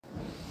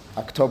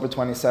October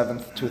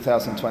 27th,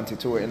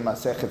 2022. We're in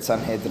Masechet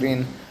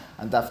Sanhedrin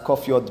and Daf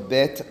Kof Yod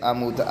Bet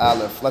Amud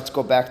Aleph. Let's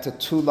go back to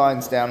 2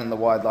 lines down in the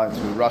wide lines.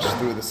 We rushed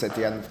through this at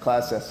the end of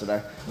class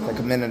yesterday. Take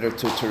a minute or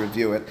two to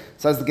review it. It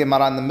says the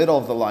Gemara in the middle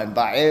of the line,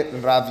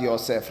 Ba'et Rav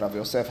Yosef. Rav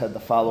Yosef had the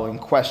following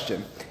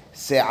question.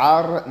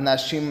 Se'ar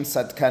Nashim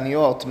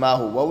Sadkaniot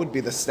Mahu. What would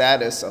be the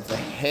status of the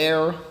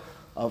hair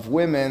of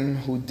women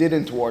who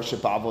didn't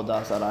worship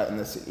Avodah Zarah in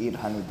this Ir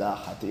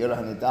Hanidacha? The Ir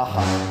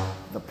Hanidacha,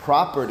 the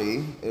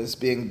property is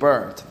being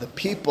burnt. The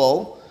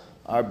people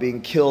are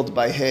being killed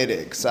by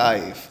Hereg,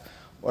 Saif.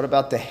 What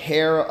about the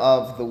hair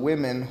of the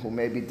women who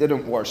maybe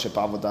didn't worship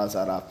Avodah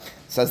Zarah?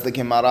 Says the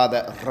Gemara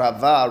that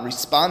Rava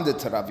responded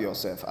to Rav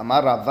Yosef.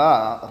 Amar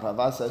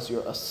Rava says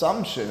your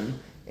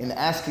assumption in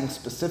asking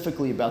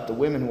specifically about the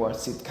women who are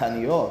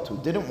Sitkaniot, who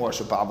didn't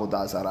worship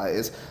Avodah Zarah,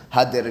 is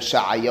Hader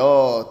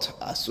Sha'ayot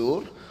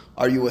Asur.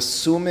 Are you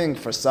assuming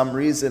for some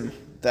reason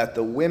that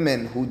the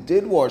women who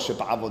did worship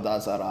Avodah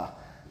Zarah,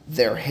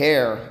 their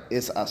hair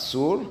is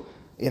Asur?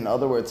 In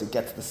other words, it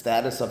gets the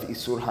status of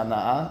Isur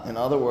Hana'ah. In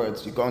other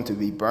words, you're going to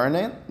be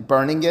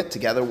burning it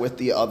together with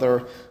the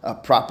other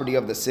property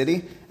of the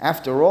city.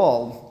 After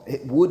all,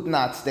 it would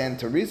not stand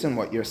to reason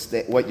what you're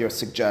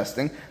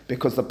suggesting,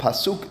 because the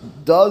Pasuk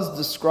does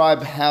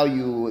describe how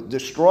you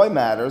destroy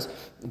matters,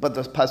 but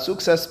the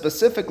Pasuk says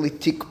specifically,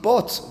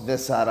 Tikbot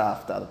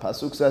v'sarafta. The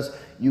Pasuk says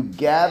you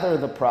gather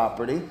the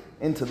property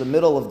into the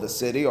middle of the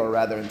city, or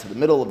rather into the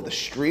middle of the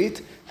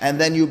street, and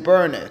then you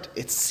burn it.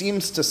 It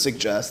seems to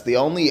suggest the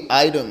only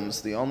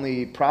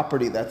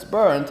property that's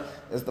burned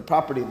is the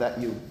property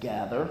that you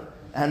gather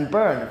and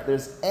burn. If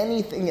there's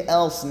anything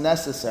else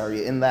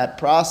necessary in that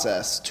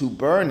process to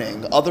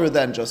burning, other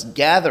than just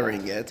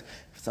gathering it,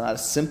 it's not a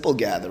simple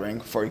gathering.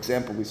 For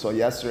example, we saw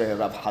yesterday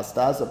Rav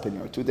Hasda's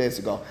opinion, or 2 days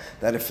ago,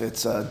 that if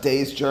it's a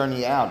day's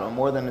journey out, or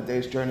more than a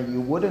day's journey,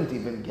 you wouldn't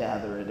even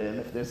gather it in.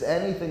 If there's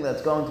anything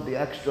that's going to be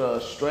extra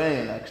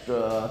strain,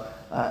 extra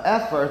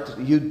effort,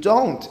 you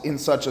don't, in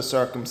such a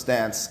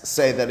circumstance,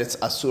 say that it's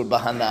Asur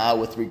Bahana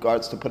with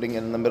regards to putting it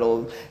in the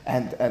middle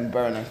and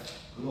burning.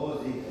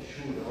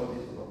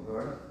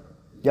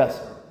 Yes.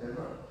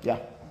 Yeah.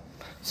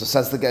 So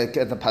says the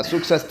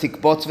pasuk says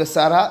tikbot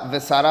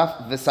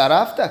v'sarafta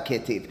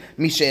ketiv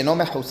misheno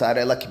mechusar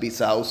ela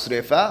kibisa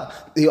usrefa.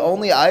 The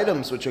only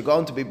items which are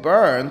going to be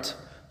burnt,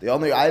 the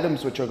only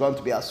items which are going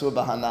to be asur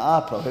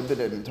b'hana'ah,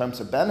 prohibited in terms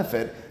of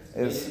benefit,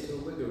 is. It's a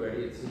wig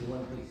already. It's in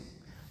one piece.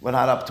 We're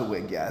not up to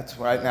wig yet.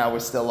 Right now we're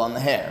still on the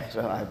hair.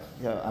 So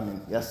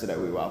yesterday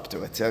we were up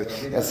to it. So,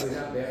 yes. We're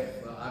not there.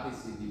 Well,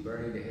 obviously, be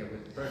burning the hair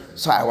with the person.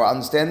 So our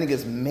understanding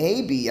is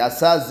maybe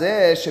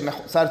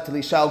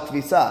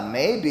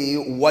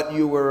what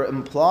you were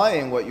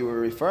implying, what you were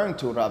referring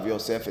to, Rav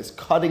Yosef, is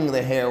cutting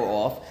the hair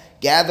off,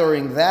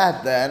 gathering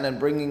that then and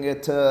bringing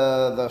it to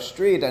the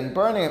street and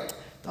burning it.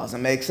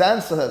 Doesn't make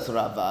sense, says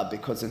Rava,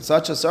 because in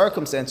such a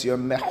circumstance you're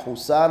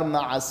mechusar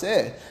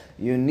ma'aseh.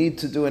 You need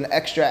to do an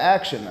extra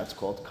action that's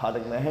called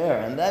cutting the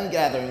hair and then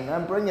gathering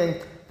and bringing.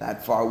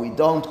 That far we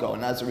don't go,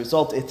 and as a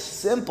result, it's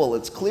simple,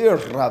 it's clear.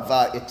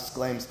 Rava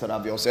exclaims to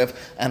Rav Yosef,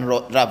 and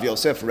Rav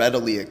Yosef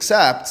readily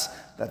accepts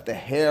that the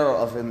hair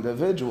of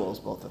individuals,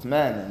 both of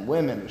men and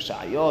women,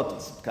 Sha'ayot and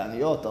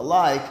Sitkaniot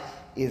alike,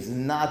 is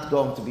not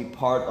going to be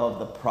part of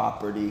the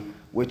property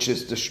which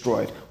is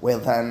destroyed. Well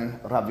then,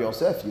 Rav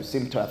Yosef, you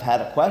seem to have had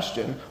a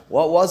question.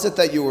 What was it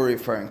that you were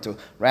referring to?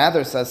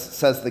 Rather,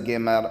 says the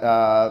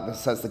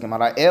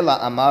Gemara, Ela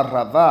Amar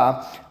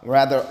Rava,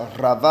 rather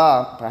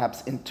Rava,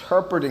 perhaps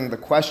interpreting the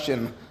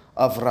question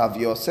of Rav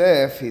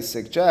Yosef, he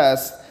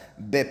suggests,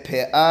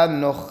 Bepe'a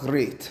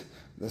nochrit.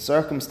 The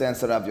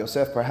circumstance that Rav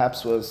Yosef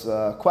perhaps was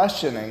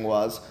questioning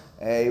was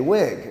a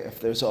wig.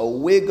 If there's a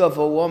wig of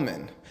a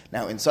woman,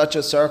 now in such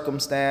a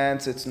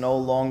circumstance, it's no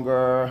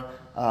longer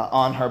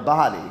on her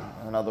body.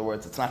 In other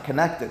words, it's not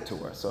connected to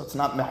her. So it's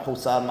not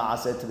mechusar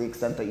ma'aseh to the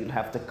extent that you'd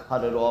have to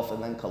cut it off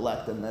and then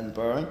collect and then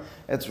burn.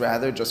 It's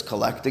rather just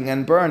collecting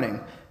and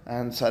burning.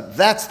 And so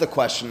that's the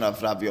question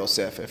of Rav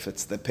Yosef. If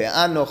it's the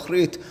pe'ah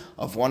nochrit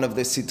of one of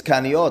the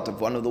sitkaniot,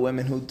 of one of the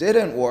women who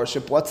didn't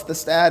worship, what's the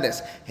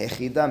status?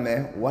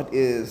 Hechidameh, what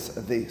is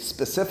the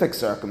specific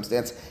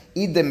circumstance?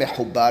 Ide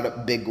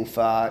mehubar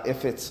begufa,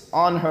 if it's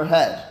on her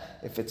head,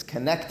 if it's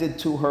connected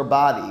to her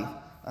body,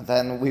 and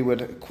then we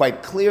would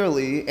quite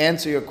clearly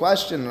answer your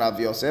question, Rav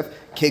Yosef,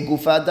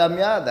 kegufa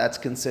damya, that's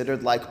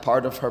considered like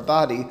part of her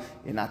body.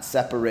 You're not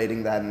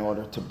separating that in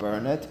order to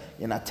burn it.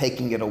 You're not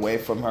taking it away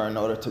from her in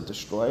order to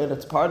destroy it.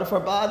 It's part of her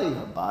body.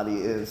 Her body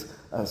is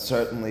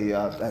certainly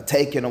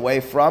taken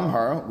away from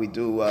her. We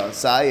do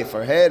saif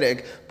or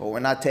hereg, but we're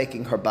not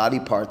taking her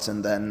body parts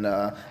and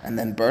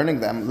then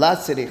burning them. La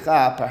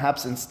siricha,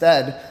 perhaps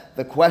instead,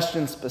 the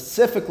question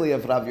specifically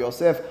of Rav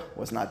Yosef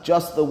was not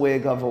just the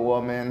wig of a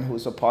woman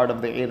who's a part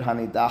of the Ir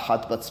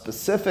Hanidachat, but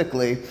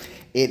specifically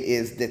it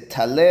is the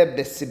taleh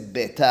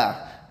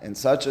besibbeta, in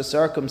such a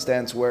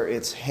circumstance where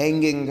it's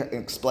hanging,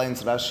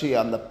 explains Rashi,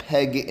 on the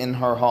peg in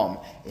her home.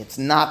 It's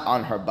not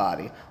on her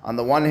body. On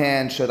the one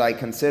hand, should I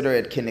consider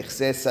it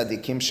kinichse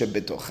sadikim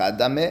shebetocha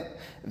dameh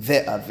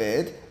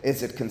ve'aved?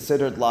 Is it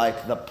considered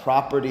like the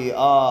property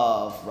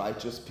of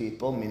righteous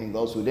people, meaning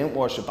those who didn't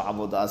worship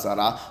Avodah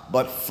Zarah,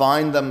 but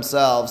find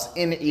themselves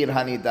in Ir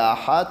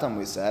Hanidahat? And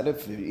we said,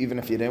 even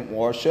if you didn't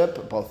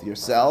worship, both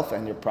yourself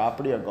and your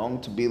property are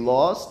going to be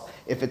lost.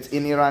 If it's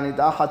in Ir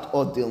Hanidahat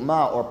or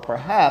Dilma, or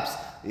perhaps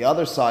the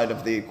other side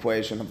of the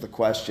equation of the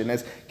question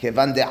is,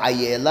 Kevan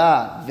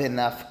de'ayela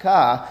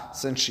v'nafka,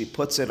 since she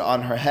puts it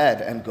on her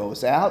head and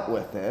goes out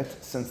with it,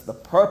 since the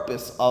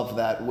purpose of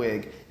that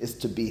wig is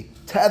to be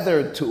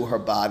tethered to her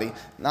body,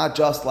 not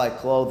just like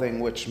clothing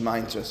which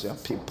might just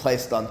be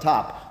placed on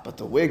top, but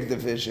the wig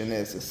division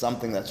is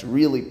something that's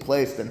really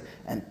placed and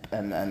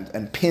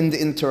pinned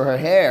into her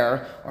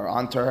hair or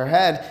onto her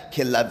head.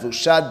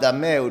 Kilavusha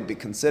dameh would be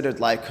considered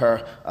like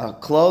her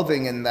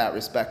clothing in that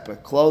respect,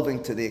 but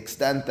clothing to the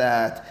extent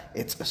that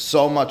it's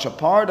so much a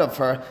part of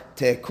her.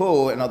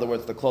 Teku, in other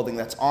words, the clothing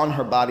that's on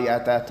her body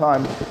at that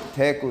time.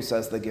 Teku,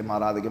 says the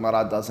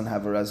Gemara doesn't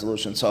have a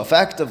resolution. So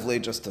effectively,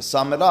 just to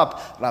sum it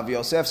up, Rav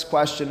Yosef's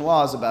question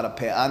was about a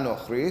pe'ah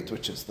nochrit,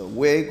 which is the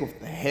wig with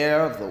the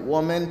hair of the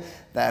woman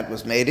that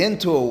was made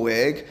into a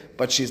wig,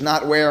 but she's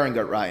not wearing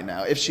it right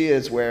now. If she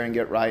is wearing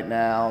it right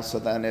now, so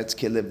then it's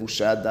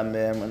kilevusha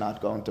damim, we're not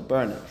going to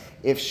burn it.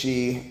 If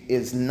she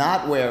is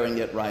not wearing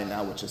it right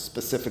now, which is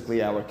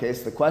specifically our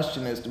case, the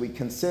question is, do we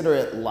consider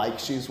it like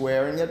she's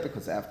wearing it?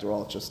 Because after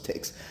all, it just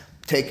takes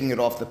taking it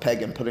off the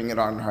peg and putting it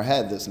on her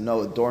head. There's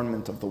no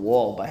adornment of the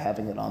wall by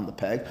having it on the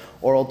peg.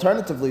 Or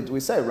alternatively, do we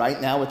say, right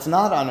now it's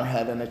not on her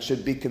head and it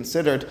should be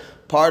considered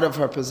part of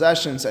her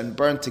possessions and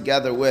burnt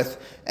together with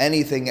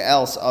anything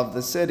else of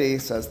the city?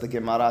 Says the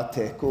Gemara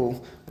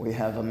Teku, we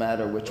have a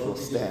matter which will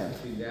stand.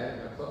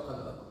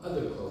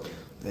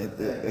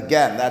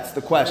 Again, that's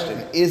the question.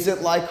 Is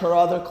it like her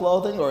other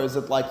clothing, or is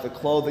it like the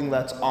clothing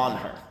that's on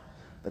her?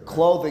 The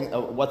clothing,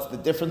 what's the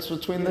difference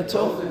between the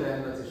two?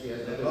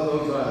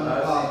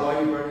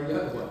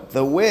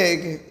 The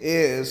wig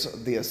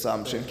is the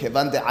assumption.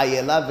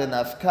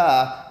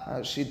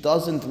 She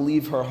doesn't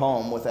leave her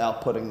home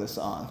without putting this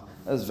on.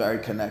 It's very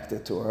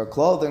connected to her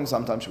clothing.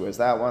 Sometimes she wears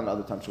that one,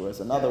 other times she wears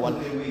another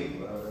one.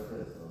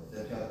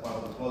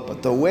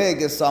 But the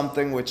wig is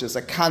something which is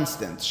a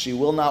constant. She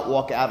will not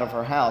walk out of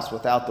her house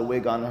without the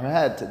wig on her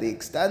head, to the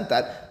extent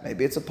that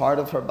maybe it's a part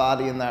of her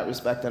body in that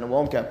respect and it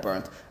won't get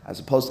burnt, as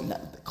opposed to the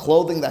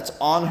clothing that's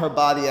on her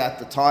body at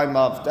the time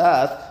of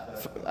death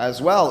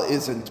as well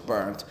isn't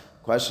burnt.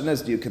 Question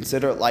is, do you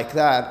consider it like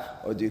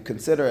that, or do you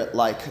consider it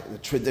like the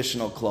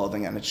traditional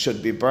clothing and it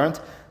should be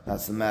burnt?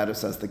 That's the matter,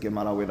 says the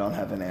Gemara. We don't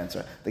have an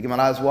answer. The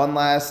Gemara has one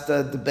last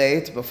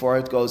debate before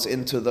it goes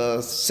into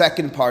the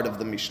second part of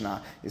the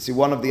Mishnah. You see,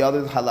 one of the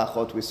other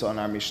halachot we saw in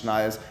our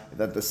Mishnah is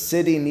that the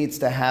city needs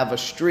to have a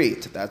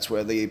street. That's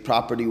where the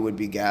property would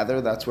be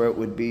gathered. That's where it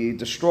would be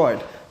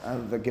destroyed.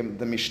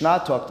 The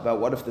Mishnah talked about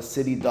what if the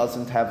city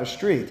doesn't have a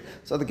street.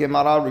 So the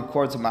Gemara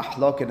records a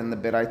mahloket in the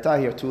Beraita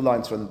here, 2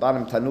 lines from the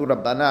bottom. Tanu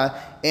Rabbana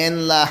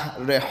en la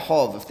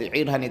rehov. If the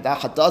Ir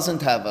Hanidacha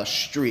doesn't have a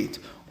street,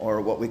 or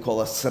what we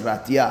call a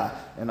siratya,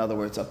 in other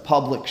words, a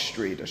public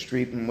street, a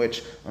street in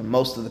which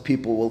most of the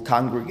people will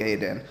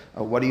congregate in.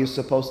 What are you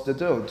supposed to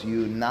do? Do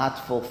you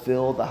not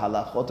fulfill the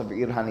halachot of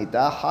Ir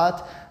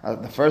Hanidahat?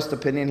 The first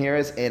opinion here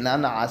is, Ena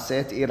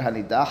na'aset Ir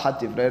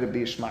Hanidahat divrei Rabbi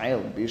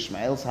Yishmael. Rabbi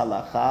Yishmael's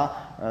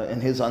halacha, in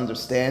his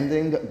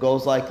understanding,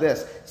 goes like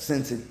this.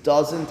 Since it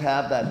doesn't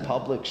have that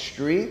public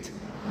street,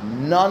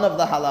 none of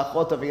the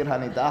halachot of Ir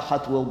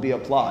Hanidahat will be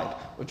applied.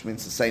 Which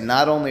means to say,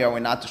 not only are we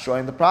not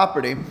destroying the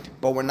property,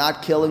 but we're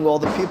not killing all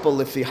the people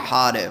lifi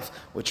harev.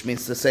 Which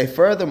means to say,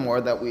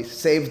 furthermore, that we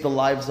saved the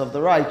lives of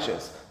the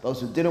righteous. Those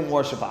who didn't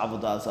worship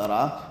Avodah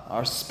Zarah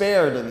are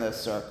spared in this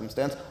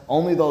circumstance.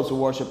 Only those who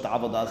worshipped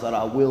Avodah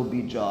Zarah will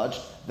be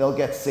judged. They'll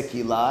get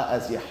sikila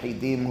as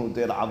yahidim who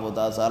did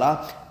Avodah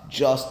Zarah,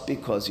 just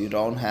because you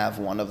don't have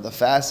one of the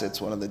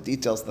facets, one of the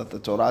details that the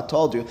Torah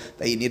told you,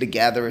 that you need to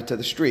gather it to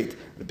the street.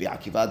 Rabbi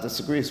Akiva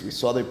disagrees. We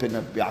saw the opinion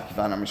of Rabbi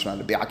Akiva in our Mishnah.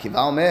 Rabbi Akiva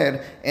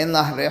omer, en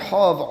lah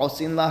rehov,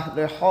 osin lah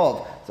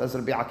rehov. Says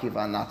Rabbi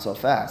Akiva, not so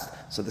fast.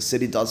 So the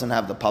city doesn't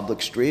have the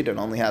public street. It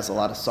only has a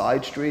lot of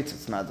side streets.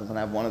 Doesn't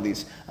have one of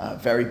these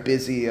very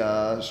busy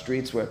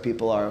streets where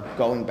people are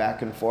going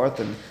back and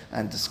forth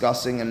and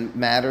discussing and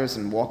matters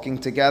and walking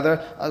together.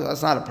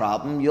 That's not a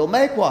problem. You'll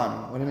make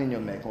one. What do you mean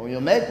you'll make one?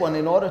 You'll make one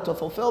in order to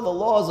fulfill the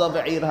laws of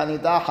Ir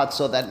Hanidahat,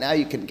 so that now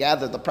you can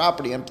gather the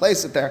property and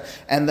place it there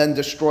and then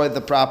destroy the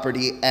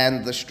property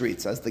and the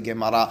streets. As the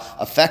Gemara,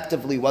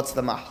 effectively, what's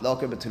the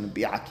mahloka between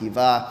Rabbi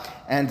Akiva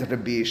and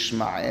Rabbi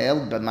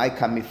Yishmael?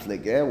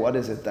 What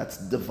is it that's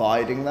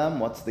dividing them?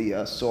 What's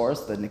the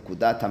source? The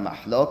nikudat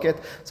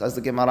mahloket. Says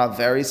the Gemara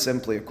very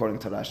simply, according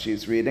to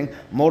Rashi's reading,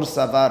 Mor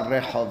savar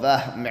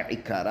rehovah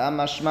me'ikara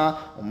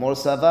mashma, Mor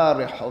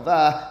savar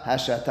rehovah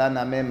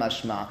hashatana me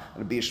mashma.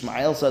 Rabbi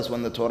Ishmael says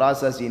when the Torah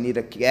says you need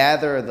to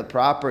gather the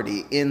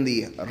property in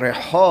the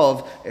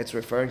rehov, it's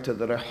referring to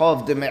the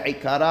rehov de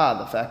me'ikara,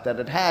 the fact that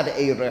it had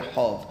a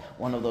rehov,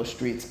 one of those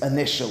streets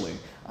initially.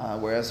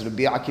 Whereas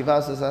Rabbi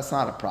Akiva says that's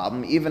not a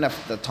problem. Even if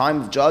at the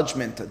time of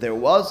judgment there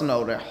was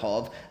no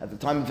rehov, at the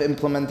time of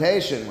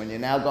implementation, when you're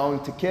now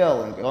going to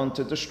kill and going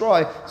to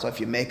destroy, so if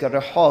you make a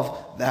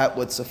rehov, that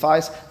would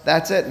suffice.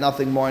 That's it,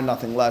 nothing more,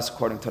 nothing less,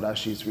 according to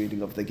Rashi's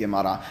reading of the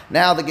Gemara.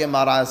 Now the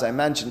Gemara, as I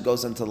mentioned,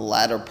 goes into the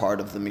latter part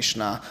of the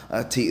Mishnah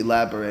to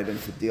elaborate and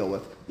to deal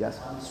with. Yes?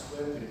 On the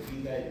square, could it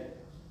be that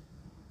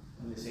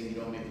when they say you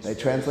don't make the They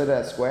square? translate it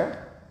as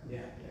square?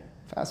 Yeah.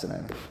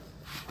 Fascinating.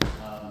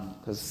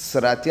 Because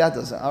Saratya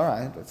doesn't, all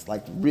right, it's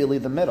like really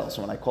the middle.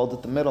 So when I called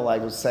it the middle, I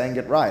was saying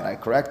it right. I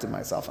corrected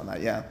myself on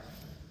that, yeah.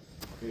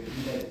 Could it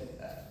be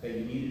that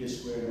you needed a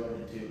square in order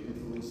to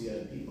influence the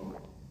other people?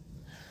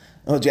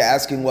 No, you're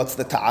asking what's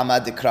the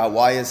ta'ama dikra?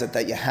 Why is it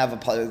that you have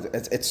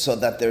it's so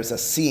that there's a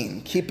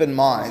scene. Keep in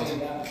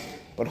mind,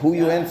 but who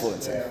you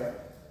influencing?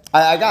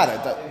 I got it.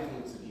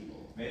 Influence the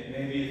people.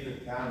 Maybe if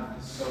the town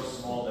is so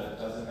small that it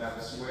doesn't have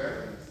a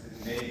square,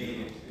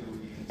 maybe it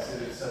would be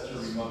considered such a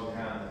remote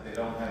town that they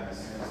don't have the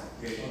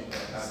sophistication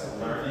of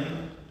the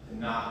learning to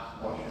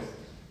not wash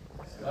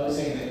it. I was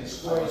saying that the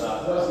square is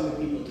causing the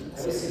people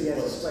to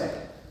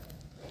square.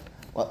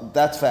 Well,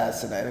 that's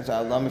fascinating.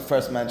 So let me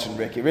first mention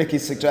Ricky. Ricky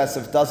suggests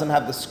if it doesn't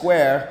have the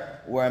square,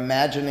 we're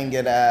imagining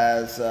it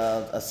as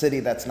a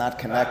city that's not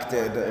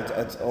connected,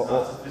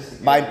 or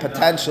might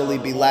potentially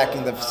be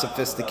lacking the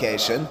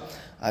sophistication.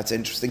 That's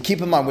interesting.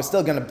 Keep in mind, we're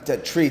still going to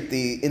treat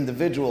the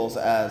individuals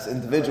as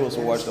individuals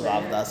who worship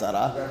Avodah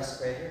Zarah.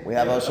 We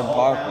have Ocean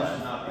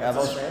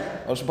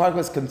Parkway. Ocean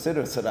Parkway is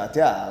considered Sarat,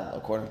 yeah,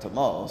 according to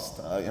most.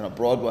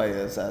 Broadway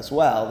is as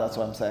well. That's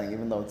what I'm saying,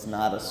 even though it's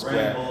not a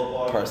square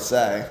per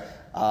se.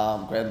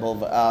 Grand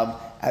Boulevard.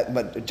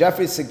 But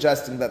Jeffrey's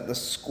suggesting that the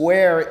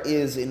square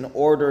is in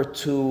order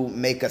to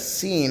make a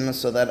scene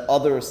so that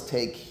others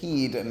take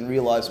heed and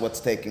realize what's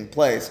taking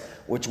place,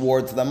 which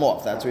wards them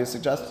off. That's what you're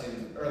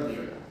suggesting?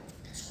 Earlier,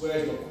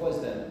 squares will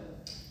cause them.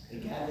 They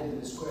gathered in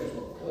the squares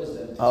will cause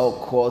them to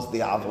Cause the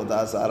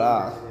Avodah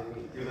Zarah.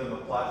 Give them a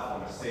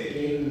platform, a stage.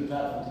 gave them the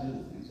platform to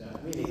do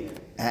exactly.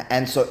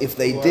 And so if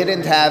they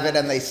didn't have it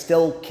and they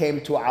still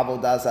came to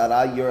Avodah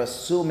Zarah, you're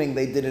assuming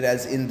they did it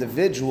as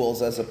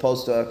individuals as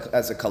opposed to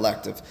as a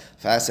collective.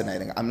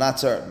 Fascinating. I'm not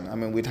certain. I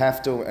mean, we'd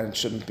have to, and it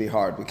shouldn't be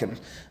hard. We can,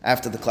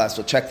 after the class,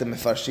 we'll check the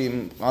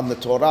Mefarshim on the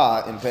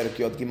Torah in Perek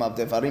Yod Gimav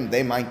Devarim.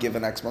 They might give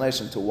an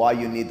explanation to why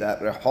you need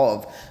that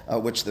rehov,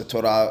 which the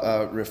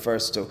Torah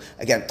refers to.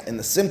 Again, in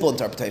the simple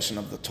interpretation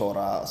of the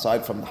Torah,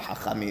 aside from the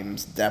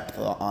Hachamim's depth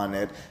on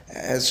it,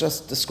 it's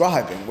just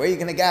describing where you're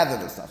going to gather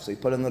this stuff. So you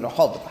put in the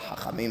rehov, but the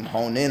Hachamim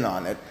hone in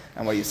on it,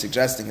 and what you're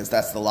suggesting is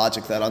that's the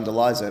logic that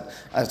underlies it.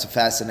 It's a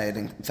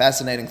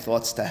fascinating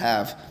thoughts to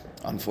have.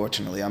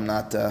 Unfortunately, I'm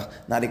not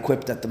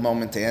equipped at the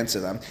moment to answer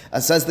them.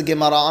 Says the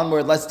Gemara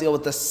onward, let's deal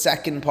with the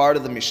second part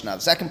of the Mishnah.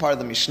 The second part of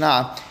the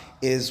Mishnah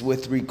is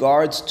with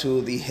regards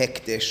to the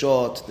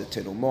hekdeshot, the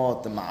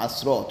terumot, the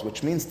ma'asrot,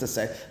 which means to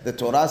say, the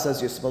Torah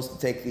says you're supposed to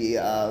take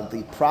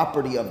the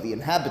property of the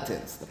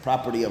inhabitants, the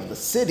property of the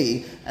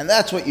city, and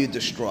that's what you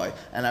destroy.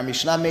 And our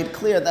Mishnah made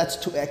clear that's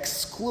to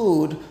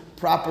exclude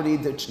property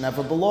which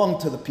never belonged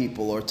to the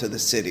people or to the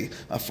city.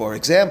 For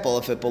example,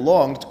 if it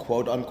belonged,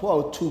 quote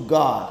unquote, to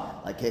God,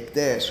 like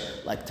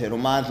Hekdesh, like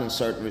Terumah in a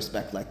certain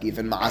respect, like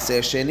even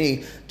Maaseh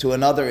Sheni to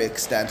another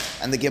extent.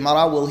 And the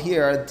Gemara will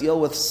here deal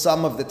with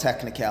some of the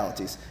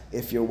technicalities.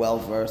 If you're well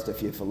versed,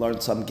 if you've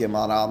learned some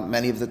Gemara,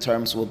 many of the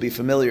terms will be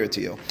familiar to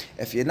you.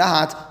 If you're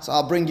not, so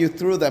I'll bring you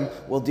through them.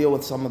 We'll deal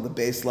with some of the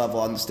base level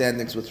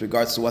understandings with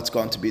regards to what's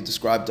going to be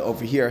described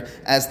over here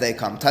as they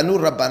come. Tanur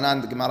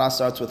Rabbanan, the Gemara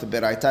starts with a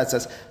Beraita. It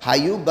says,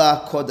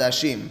 Hayuba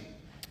Kodashim.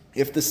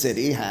 If the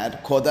city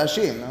had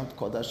Kodashim. Now,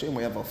 Kodashim,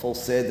 we have a full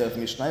Seder of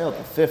Mishnayot,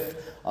 the fifth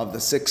of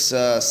the six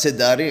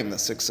Sidarim, the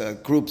six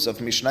groups of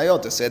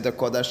Mishnayot, the Seder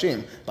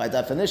Kodashim. By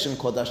definition,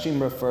 Kodashim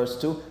refers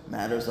to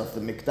matters of the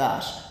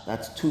Mikdash.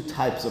 That's two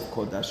types of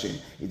Kodashim.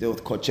 You deal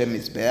with Koche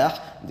Mizbeach,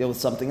 you deal with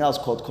something else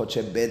called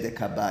Koche Bedek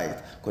HaBayit.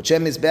 Koche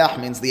Mizbeach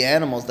means the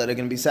animals that are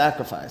going to be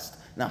sacrificed.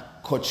 Now,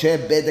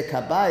 Koche Bedek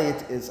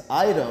HaBayit is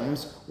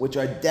items which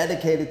are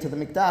dedicated to the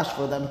Mikdash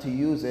for them to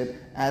use it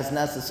as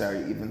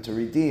necessary, even to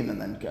redeem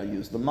and then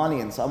use the money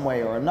in some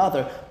way or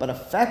another. But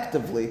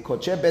effectively,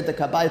 Koche Bedek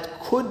HaBayit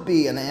could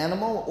be an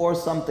animal or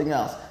something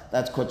else.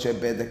 That's Koche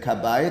Bedek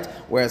HaBayit,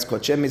 whereas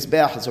Koche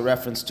Mizbeach is a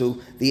reference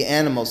to the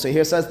animal. So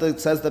here says the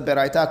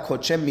Beraita,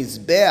 Koche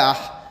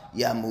Mizbeach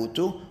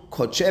Yamutu,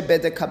 Koche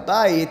Bedek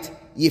HaBayit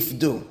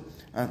Yifdu.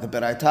 The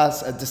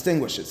Beraitas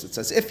distinguishes. It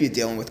says if you're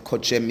dealing with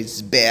Koche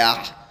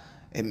Mizbeach,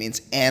 it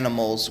means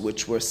animals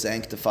which were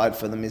sanctified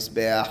for the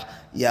Mizbeach,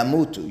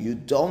 Yamutu. You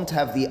don't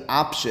have the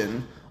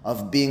option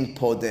of being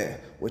podeh,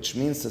 which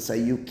means to say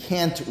you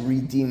can't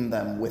redeem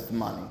them with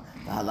money.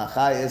 The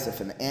halacha is if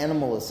an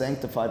animal is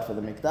sanctified for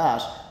the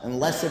mikdash,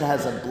 unless it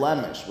has a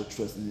blemish which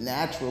was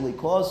naturally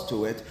caused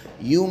to it,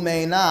 you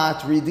may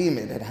not redeem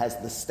it. It has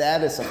the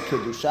status of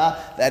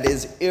kedusha that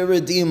is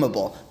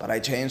irredeemable. But I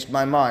changed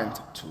my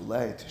mind. Too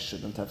late.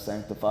 Shouldn't have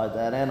sanctified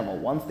that animal.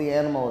 Once the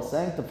animal is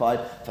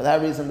sanctified, for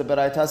that reason the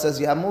Beraita says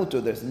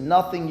yamutu. There's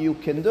nothing you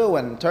can do.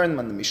 And in turn,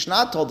 when the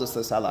Mishnah told us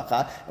this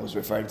halacha, it was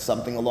referring to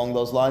something along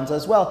those lines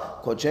as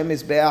well. Koche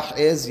mizbeach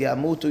is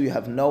yamutu. You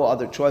have no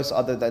other choice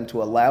other than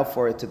to allow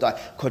for it to die.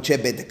 Koche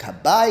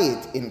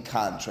bedekabayit, in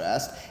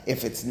contrast,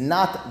 if it's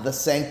not the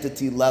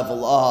sanctity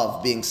level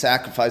of being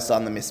sacrificed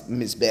on the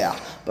mizbeach,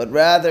 but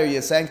rather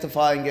you're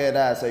sanctifying it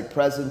as a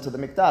present to the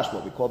mikdash,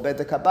 what we call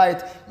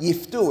bedekabayit,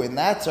 yiftu. In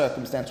that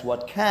circumstance,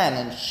 what can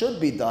and should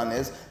be done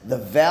is the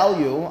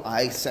value,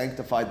 I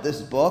sanctified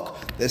this book,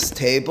 this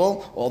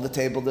table, all the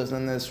tables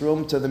in this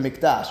room to the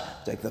mikdash.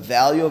 Take the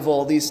value of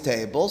all these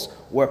tables,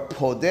 we're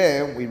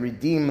podeh, we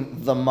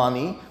redeem the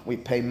money, we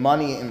pay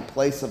money in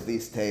place of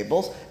these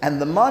tables,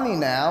 and the money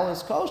now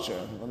is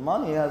kosher. The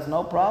money has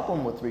no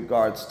problem with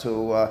regards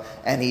to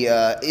any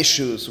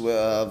issues of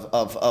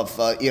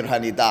ir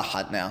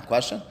hanidahat now.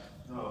 Question?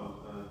 No,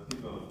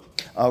 keep going.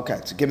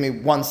 Okay, so give me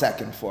 1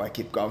 second before I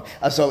keep going.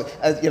 So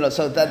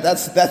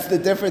that's the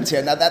difference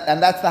here. Now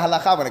that's the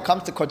halacha. When it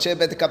comes to koche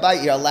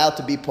bedekabayit, you're allowed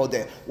to be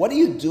podeh. What do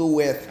you do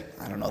with,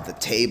 I don't know, the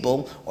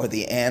table or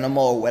the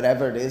animal or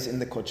whatever it is in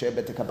the koche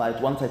bedekabayit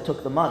once I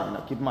took the money?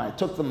 Now keep in mind, I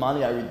took the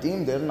money, I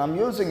redeemed it, and I'm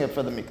using it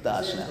for the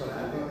mikdash now.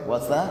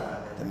 What's that?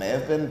 There may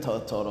have been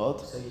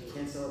Torot. So you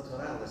can't sell a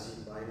Torah unless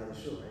you buy another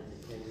shoe, right?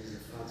 You can't use the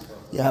funds for it.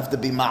 You have to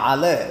be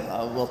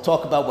ma'aleh. We'll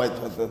talk about what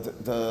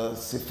the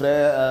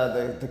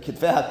Sifrei, the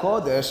Kitvei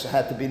HaKodesh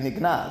had to be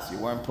nignaz. You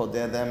weren't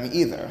podeh them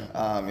either,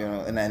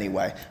 in any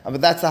way.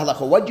 But that's the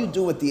halacha. What do you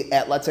do with the,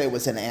 let's say it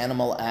was an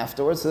animal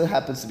afterwards? So there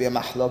happens to be a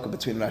mahloka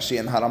between Rashi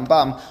and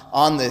Harambam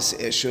on this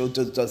issue.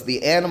 Does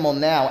the animal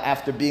now,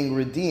 after being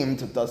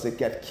redeemed, does it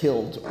get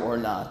killed or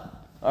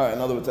not? All right, in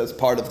other words, as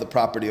part of the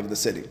property of the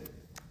city.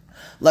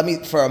 Let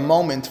me, for a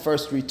moment,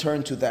 first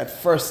return to that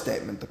first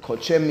statement, the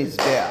koche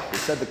mizbeach. We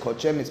said the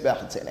koche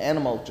mizbeach, it's an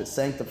animal which is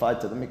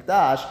sanctified to the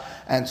mikdash.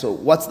 And so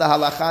what's the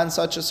halacha in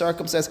such a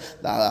circumstance?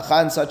 The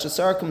halacha in such a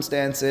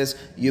circumstance is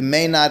you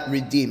may not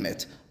redeem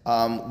it.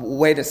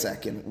 Wait a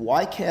second.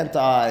 Why can't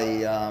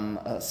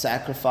I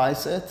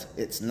sacrifice it?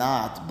 It's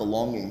not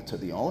belonging to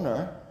the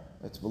owner.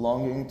 It's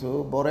belonging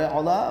to Borei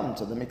Olam,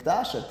 to the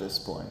mikdash at this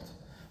point.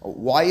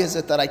 Why is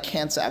it that I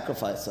can't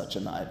sacrifice such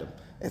an item?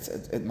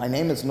 My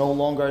name is no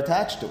longer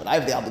attached to it. I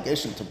have the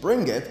obligation to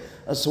bring it.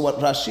 So what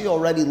Rashi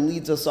already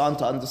leads us on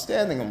to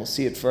understanding, and we'll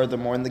see it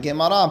furthermore in the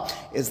Gemara,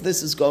 is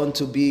this is going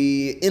to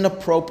be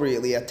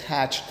inappropriately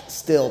attached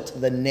still to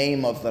the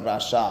name of the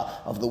Rasha,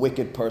 of the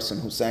wicked person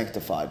who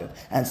sanctified it.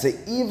 And so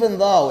even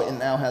though it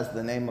now has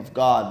the name of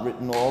God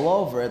written all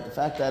over it, the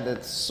fact that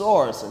its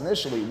source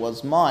initially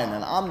was mine,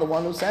 and I'm the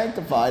one who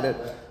sanctified it,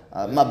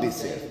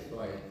 mabisi.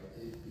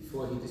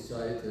 Before he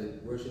decided to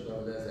worship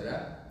Avodah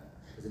Zarah?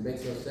 Because it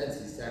makes no sense.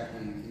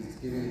 He's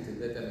giving it to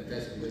Bet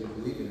HaMikdash and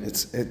doesn't believe in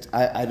it.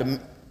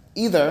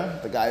 Either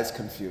the guy is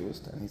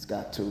confused and he's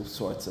got two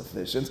sorts of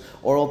visions,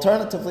 or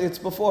alternatively it's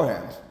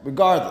beforehand.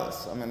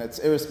 Regardless, I mean, it's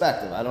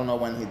irrespective. I don't know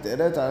when he did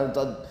it.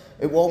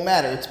 It won't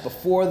matter. It's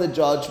before the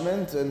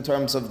judgment in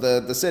terms of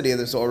the city.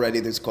 There's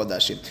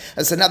kodashim.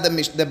 And so now the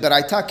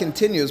Beraita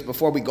continues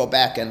before we go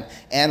back and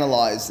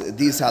analyze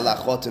these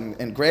halachot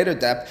in greater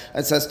depth.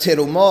 It says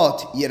terumot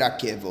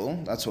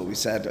yirakevu. That's what we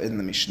said in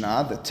the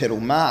Mishnah. The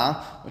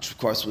terumah, which of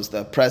course was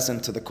the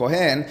present to the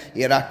kohen,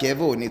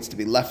 yirakevu, it needs to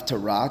be left to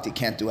rot. You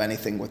can't do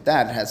anything with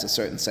that. It has a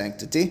certain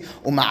sanctity.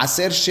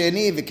 Umaaser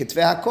sheni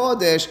v'kitvei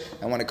hakodesh.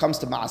 And when it comes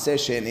to maaser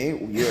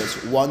sheni,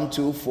 years 1,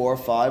 2, 4,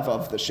 5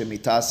 of the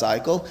Shemitah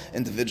cycle,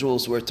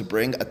 individuals were to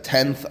bring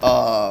 1/10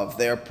 of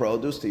their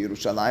produce to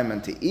Yerushalayim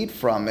and to eat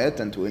from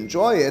it and to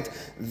enjoy it.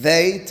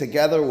 They,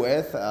 together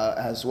with,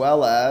 as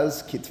well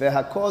as Kitvei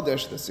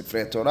HaKodesh, the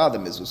Sifrei Torah, the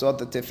Mezuzot,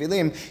 the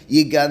Tefilim,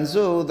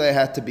 Yiganzu, they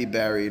had to be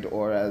buried,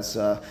 or as,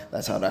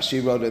 that's how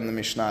Rashi wrote it in the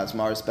Mishnah, as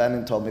Maris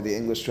Benin told me, the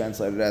English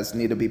translated as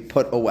need to be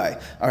put away.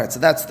 All right, so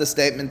that's the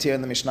statement here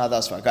in the Mishnah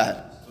thus far. Go ahead.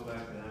 Let's go back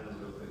to the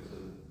animals real quick. So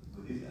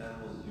were these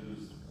animals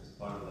used as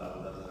part of the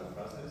Avodah Zarah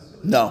process?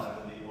 No.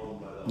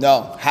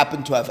 No,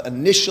 happened to have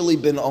initially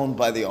been owned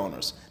by the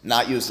owners,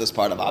 not used as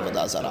part of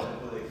Avodah Zarah.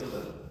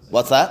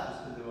 What's that?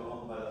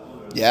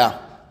 Yeah,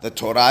 the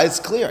Torah is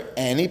clear.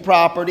 Any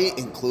property,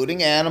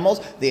 including animals,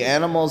 the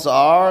animals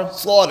are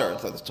slaughtered,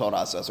 the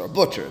Torah says, or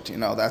butchered.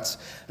 That's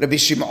Rabbi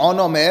Shimon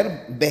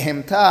Omer,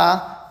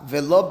 behemta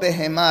velo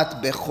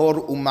behemat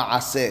bechor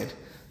umaaser.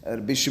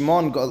 Rabbi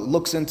Shimon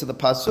looks into the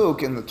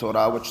pasuk in the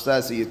Torah, which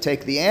says that you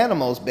take the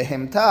animals,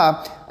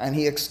 behemta, and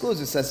he excludes.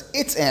 It says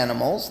its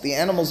animals, the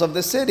animals of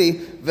the city,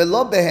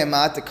 velo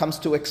behemat. It comes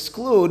to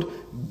exclude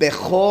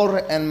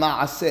Bechor and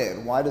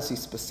Ma'aser. Why does he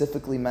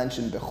specifically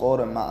mention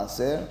Bechor and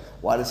Ma'aser?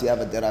 Why does he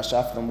have a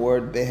derasha from the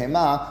word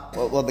Behema?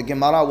 Well, the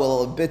Gemara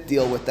will a bit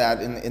deal with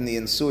that in the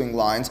ensuing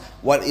lines.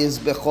 What is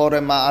Bechor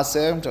and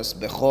Ma'aser? Just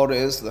Bechor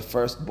is the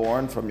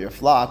firstborn from your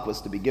flock was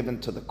to be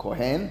given to the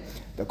Kohen.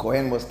 The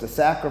Kohen was to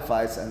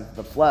sacrifice, and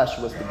the flesh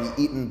was to be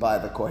eaten by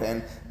the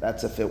Kohen.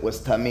 That's if it was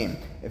tamim.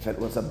 If it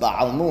was a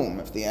Baal Mum,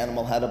 if the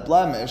animal had a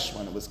blemish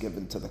when it was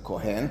given to the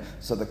Kohen,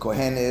 so the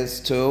Kohen is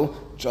to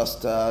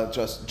just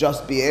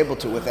be able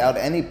to, without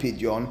any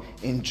pidyon,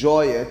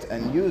 enjoy it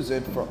and use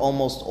it for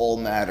almost all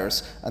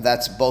matters. And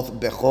that's both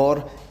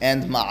Bechor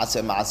and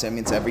Ma'aser. Ma'aser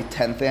means every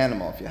 10th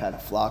animal. If you had a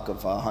flock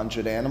of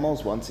 100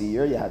 animals, once a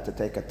year you had to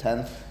take a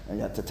 10th, and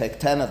you had to take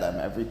 10 of them.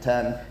 Every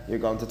 10 you're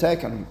going to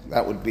take, and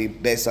that would be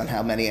based on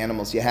how many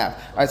animals you have.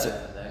 All right, so in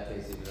that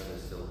case, even though they're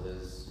still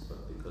his,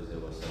 but because they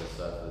were set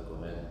aside for the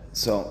Kohen,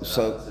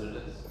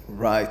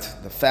 right.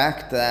 The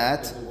fact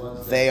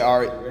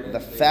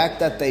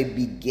that they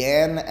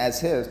began as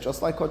his,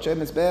 just like Kodesh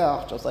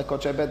Mizbeach, just like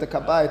Kodesh Beit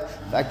HaKabayit,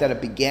 the fact that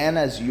it began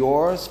as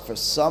yours for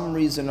some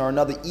reason or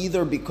another,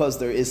 either because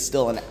there is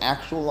still an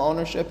actual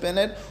ownership in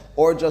it,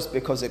 or just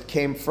because it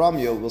came from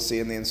you, we'll see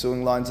in the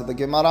ensuing lines of the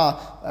Gemara,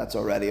 that's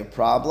already a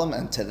problem,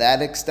 and to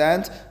that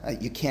extent,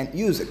 you can't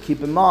use it.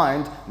 Keep in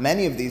mind,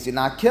 many of these you're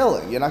not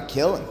killing. You don't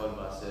kill.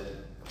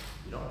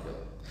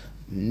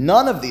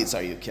 None of these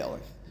are you killing,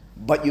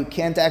 but you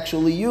can't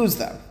actually use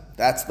them.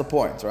 That's the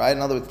point, right?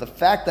 In other words, the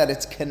fact that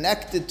it's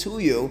connected to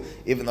you,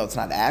 even though it's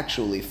not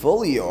actually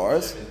fully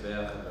yours.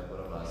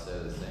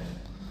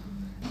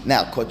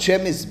 Now, Kodesh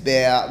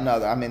Mizbeach,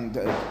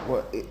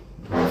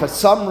 for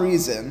some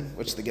reason,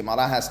 which the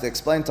Gemara has to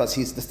explain to us,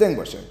 he's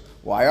distinguishing.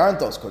 Why aren't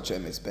those Kodesh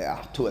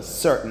Mizbeach to a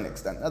certain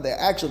extent? Now,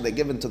 they're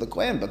given to the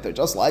Kohen, but they're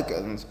just like it.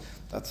 And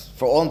that's,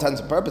 for all intents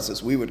and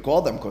purposes, we would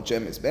call them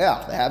Kodesh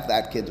Mizbeach. They have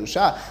that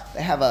Kedusha.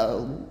 They have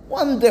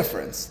one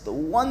difference. The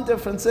one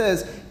difference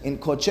is, in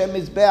Kodesh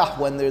Mizbeach,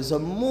 when there's a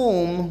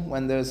mum,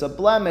 when there's a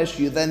blemish,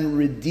 you then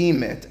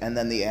redeem it, and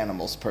then the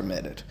animal's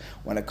permitted.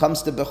 When it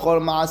comes to Bechor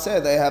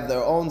Ma'aseh, they have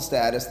their own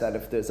status that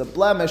if there's a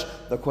blemish,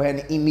 the Kohen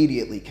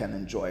immediately can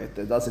enjoy it.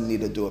 There doesn't need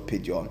to do a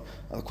pidyon.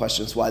 The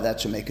question is why that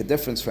should make a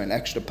difference for an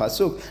extra pasuk.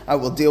 I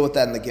will deal with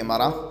that in the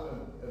Gemara.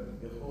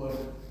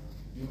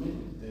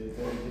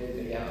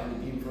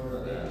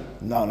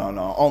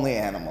 No. Only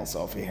animals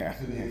over here.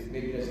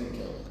 Maybe doesn't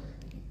kill.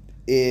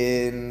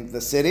 In the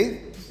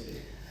city?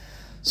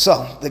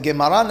 So, the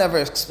Gemara never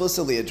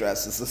explicitly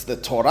addresses this. The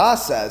Torah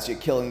says you're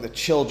killing the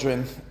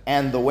children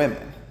and the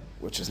women,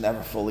 which is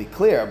never fully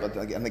clear,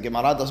 but again, the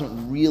Gemara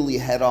doesn't really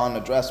head-on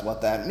address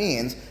what that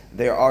means.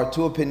 There are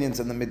two opinions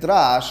in the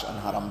Midrash,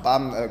 and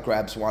Harambam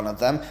grabs one of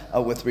them,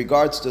 with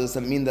regards to, does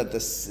it mean that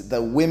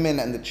the women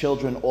and the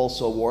children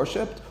also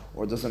worshipped,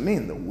 or does it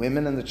mean the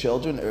women and the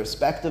children,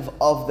 irrespective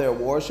of their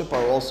worship,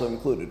 are also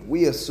included?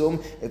 We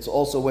assume it's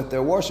also with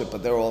their worship,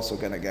 but they're also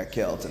going to get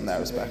killed in that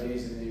respect.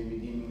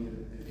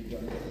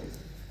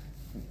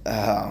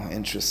 Oh,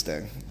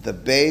 interesting. The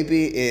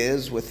baby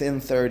is within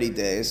 30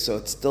 days, so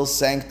it's still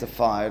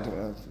sanctified.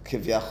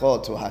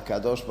 Kivyachol to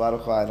Hakadosh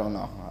Baruch Hu. I don't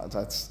know.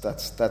 That's a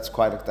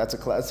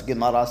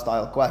Gemara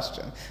style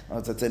question.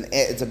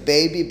 It's a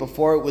baby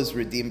before it was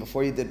redeemed,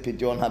 before you did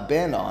Pidyon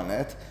Haben on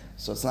it.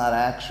 So it's not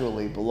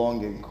actually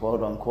belonging,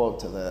 quote unquote,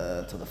 to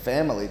the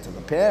family, to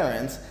the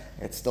parents.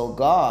 It's still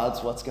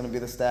God's. What's going to be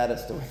the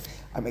status to it?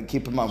 I mean,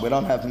 keep in mind, we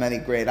don't have many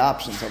great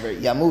options over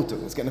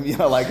Yamutu. It's going to be,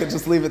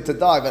 just leave it to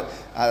die, but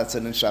that's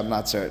an issue, I'm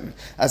not certain.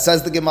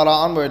 Says the Gemara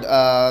onward,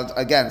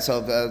 again, so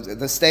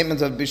the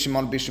statement of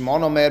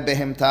Bishimon Omer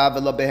behemta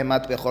velo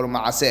behemat bechor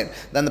ma'aser.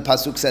 Then the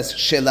pasuk says,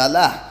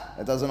 shelalah.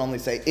 It doesn't only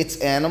say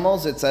its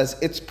animals, it says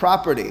its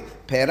property.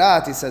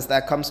 Perat, he says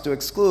that comes to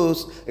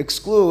exclude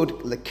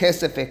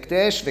lekesef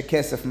ekdesh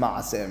vekesef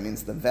ma'aser.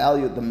 Means the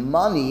value, the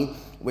money,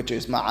 which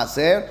is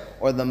ma'aser,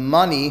 or the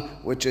money,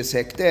 which is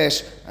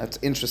hekdesh. That's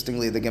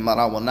interestingly, the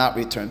Gemara will not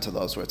return to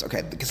those words.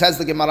 Okay, says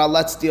the Gemara,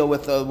 let's deal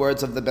with the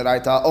words of the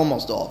Beraita,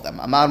 almost all of them.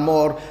 Amar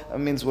mor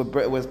means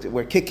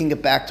we're kicking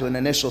it back to an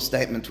initial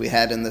statement we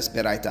had in this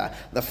Beraita.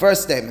 The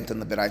first statement in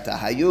the Beraita,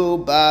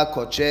 hayu ba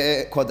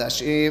kodashim.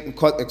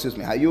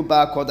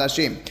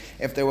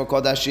 If there were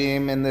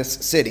kodashim in this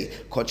city,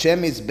 koche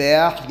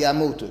mizbeach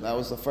yamutu. That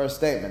was the first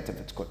statement. If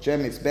it's koche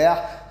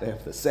mizbeach, they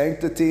have the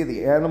sanctity,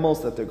 the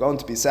animals that they're going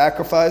to be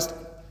sacrificed.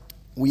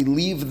 We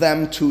leave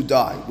them to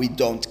die. We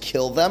don't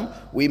kill them.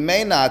 We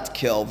may not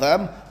kill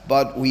them,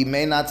 but we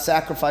may not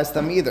sacrifice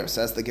them either.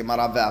 Says the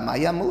Gemara, ve'ama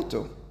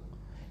yamutu.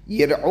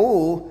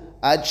 Yir'u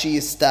ad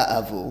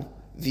sheyista'avu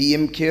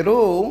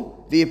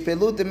v'yimkiru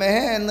v'yipilu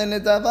demehen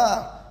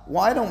l'nedava.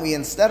 Why don't we,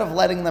 instead of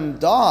letting them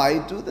die,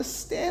 do the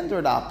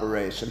standard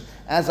operation?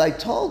 As I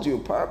told you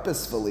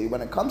purposefully, when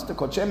it comes to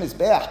Kodesh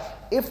Mizbeach,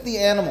 if the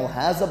animal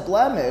has a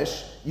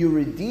blemish, you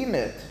redeem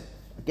it.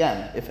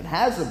 Again, if it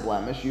has a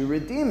blemish, you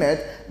redeem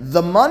it.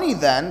 The money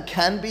then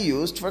can be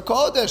used for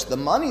Kodesh. The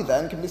money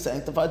then can be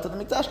sanctified to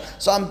the Mikdash.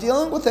 So I'm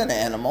dealing with an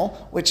animal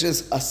which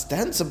is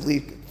ostensibly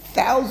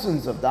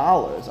thousands of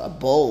dollars, a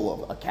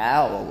bull, a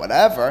cow, or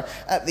whatever.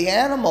 The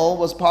animal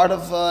was part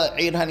of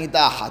Eid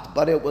Hanidahat,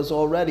 but it was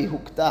already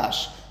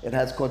Hukdash. It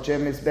has Kodesh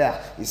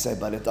Mizbech. You say,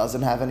 but it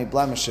doesn't have any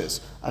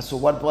blemishes. So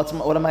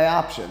what are my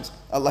options?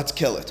 Let's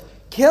kill it.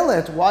 Kill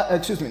it,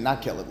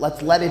 not kill it.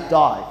 Let's let it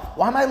die.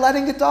 Why am I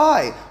letting it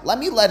die? Let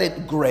me let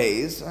it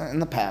graze in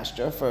the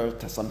pasture for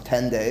some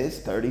 10 days,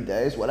 30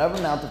 days, whatever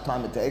amount of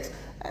time it takes.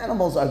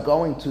 Animals are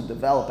going to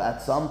develop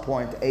at some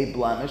point a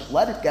blemish.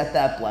 Let it get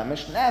that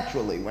blemish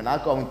naturally. We're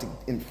not going to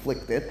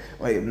inflict it.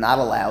 We're not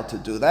allowed to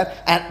do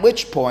that. At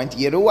which point,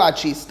 and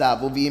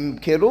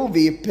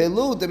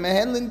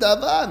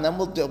then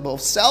we'll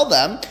sell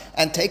them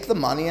and take the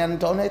money and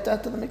donate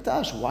that to the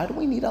Mikdash. Why do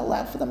we need to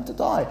allow for them to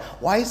die?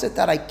 Why is it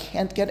that I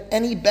can't get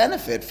any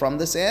benefit from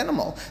this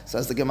animal?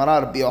 Says the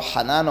Gemara, Rabbi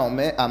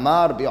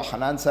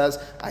Yochanan says,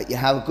 you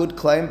have a good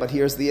claim, but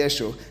here's the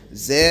issue.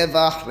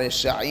 Zevach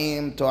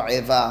Resha'im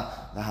To'eva.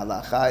 The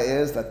halacha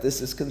is that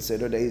this is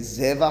considered a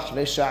Zevach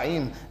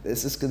Resha'im.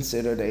 This is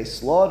considered a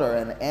slaughter,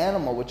 an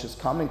animal which is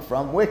coming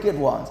from wicked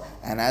ones.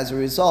 And as a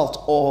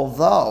result,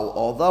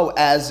 although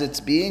as it's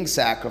being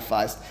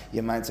sacrificed,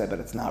 you might say, but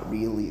it's not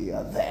really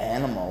the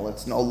animal.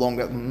 It's no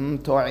longer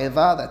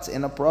To'eva, that's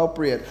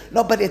inappropriate.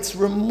 No, but it's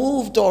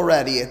removed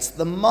already. It's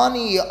the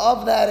money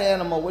of that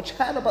animal which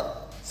had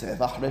about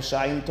Zevach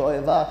Resha'im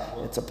To'eva.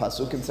 It's a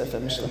pasuk in Sefer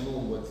Mishnah.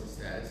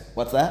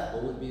 What's that?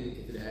 What would be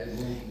if it had a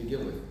moon to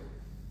begin with?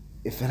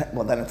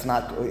 Then it's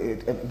not.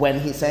 When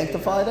he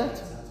sanctified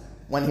it,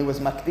 when he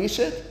was makdish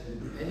it.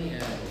 Any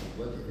animal,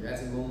 if it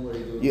has a moon, what do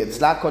you do? It's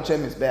not kodesh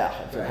mizbeach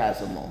if it has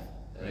a moon.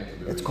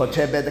 It's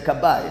kodesh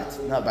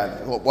bedekabayit. No,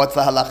 but what's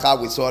the halacha?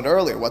 We saw it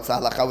earlier. What's the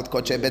halacha with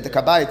kodesh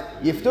bedekabayit?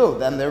 Yiftu,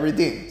 then they're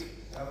redeemed.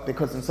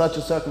 Because in such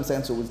a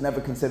circumstance, it was never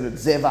considered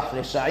zevach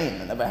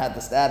reshaim. It never had the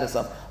status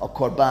of a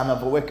korban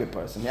of a wicked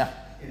person. Yeah.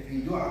 If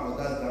you do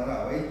avodah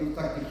zarah, why do you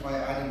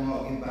sacrifice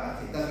animal in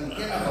Ba'at? It doesn't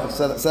care about.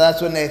 So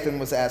that's what Nathan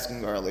was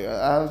asking earlier.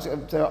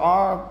 There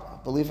are,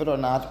 believe it or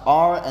not,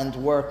 and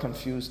were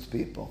confused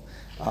people.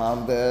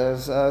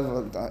 There's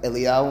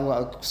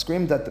Eliyahu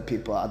screamed at the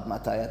people, Ad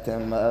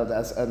matayatem,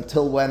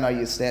 until when are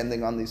you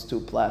standing on these two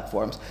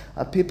platforms?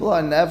 People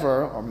are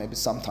never, or maybe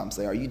sometimes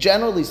they are,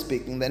 generally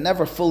speaking, they're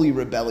never fully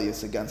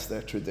rebellious against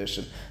their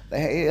tradition.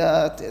 They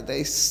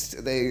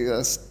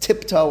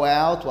tiptoe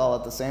out while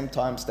at the same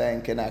time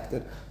staying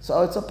connected.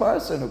 So it's a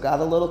person who got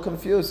a little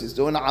confused. He's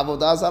doing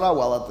avodah zarah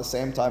while at the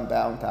same time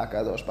bowing to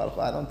HaKadosh Baruch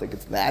Hu. I don't think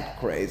it's that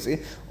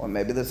crazy. Or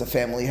maybe there's a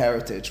family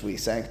heritage we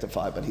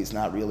sanctify, but he's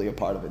not really a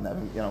part of it.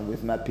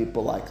 We've met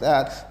people like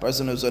that.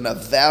 Person who's an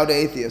avowed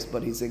atheist,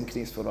 but he's in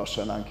Knis for Rosh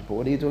Hashanah and Kippur.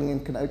 What are you doing in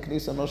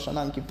Knis and Rosh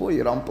Hashanah and Kippur?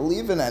 You don't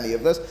believe in any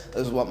of this.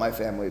 This is what my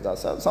family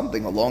does.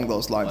 Something along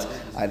those lines,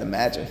 I'd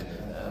imagine.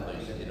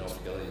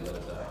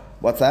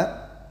 What's that?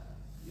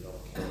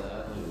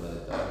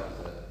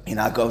 You're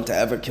not going to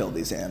ever kill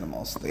these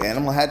animals. The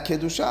animal had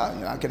Kedusha.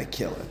 You're not going to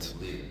kill it.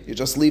 You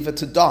just leave it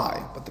to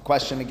die. But the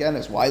question again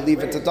is, why leave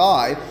it to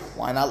die?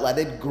 Why not let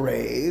it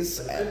graze?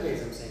 But it could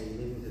graze, I'm saying, you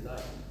leave it to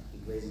die. You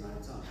graze it on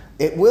its own.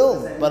 It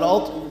will, but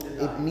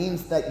it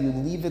means that you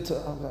leave it to.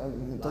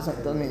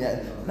 Doesn't mean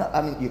that. No,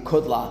 I mean, you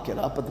could lock it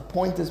up, but the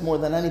point is more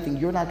than anything,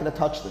 you're not going to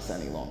touch this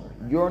any longer.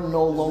 You're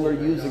no longer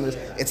using this.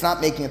 It's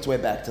not making its way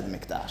back to the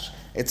Mikdash.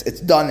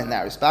 It's done in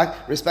that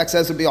respect. Respect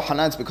says Rabbi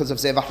Yochanan, it's because of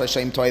Zevach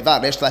L'Shem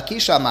Toiva. Resh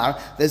Lakish Amar,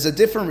 there's a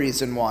different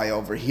reason why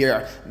over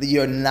here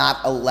you're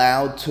not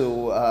allowed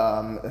to,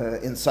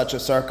 in such a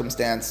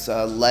circumstance,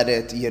 let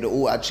it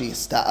Yiru Achi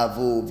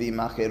Sta'avu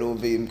V'Macheru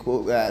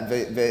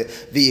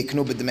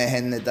V'Yiknu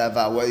B'Dmehen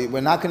Nedava.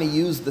 We're not going to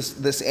use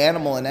this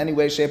animal in any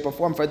way, shape, or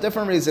form for a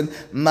different reason.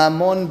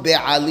 Mamon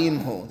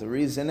Be'alimhu. The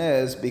reason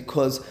is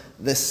because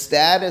the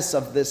status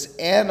of this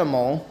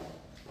animal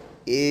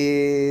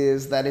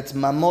is that it's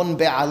mamon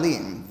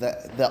be'alim.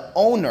 The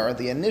owner,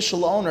 the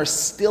initial owner,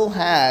 still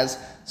has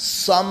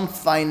some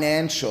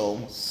financial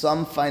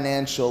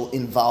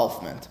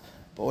involvement.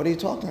 But what are you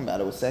talking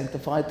about? It was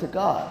sanctified to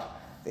God.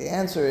 The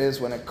answer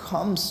is, when it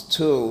comes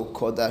to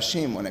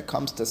kodashim, when it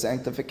comes to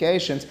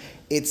sanctifications,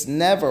 it's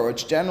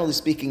generally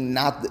speaking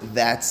not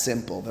that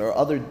simple. There are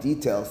other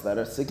details that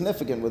are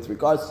significant with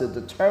regards to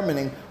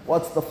determining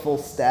what's the full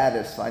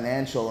status,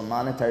 financial and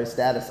monetary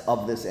status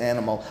of this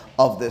animal,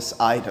 of this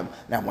item.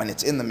 Now, when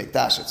it's in the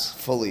Mikdash, it's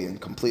fully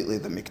and completely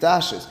the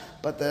Mikdash's.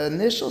 But the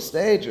initial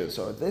stages,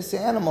 or this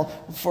animal,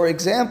 for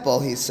example,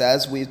 he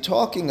says, we're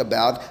talking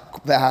about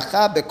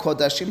v'hacha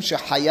bekodashim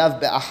shehayav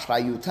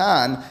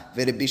be'achrayutan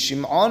v'Rebbi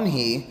Shimon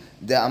hi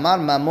de'amar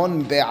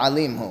mamon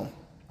be'alimhu.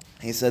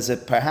 He says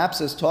it perhaps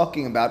is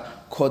talking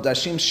about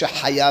kodashim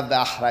shehayav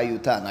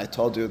ve'achrayutan. I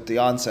told you at the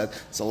onset,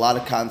 there's a lot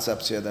of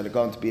concepts here that are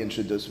going to be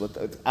introduced.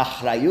 With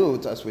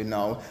achrayut, as we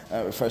know,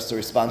 refers to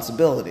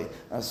responsibility.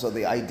 So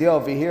the idea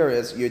over here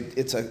is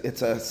it's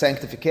a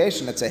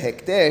sanctification, it's a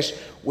hekdesh,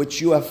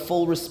 which you have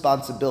full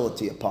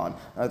responsibility upon.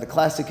 The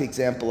classic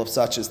example of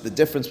such is the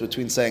difference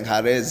between saying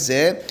hare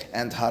zeh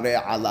and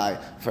hare alai.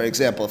 For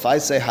example, if I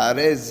say hare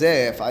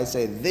zeh, if I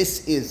say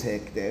this is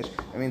hekdesh,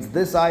 it means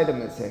this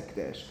item is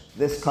hekdesh.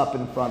 This cup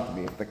in front of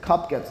me. If the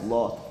cup gets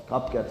lost, if the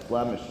cup gets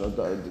blemished or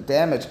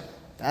damaged,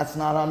 that's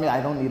not on me.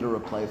 I don't need to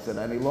replace it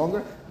any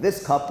longer.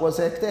 This cup was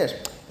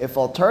hekdesh. If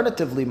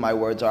alternatively my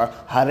words are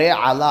hare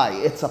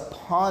alai, it's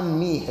upon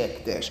me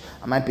hekdesh.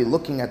 I might be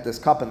looking at this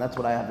cup and that's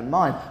what I have in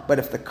mind. But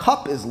if the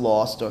cup is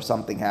lost or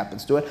something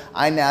happens to it,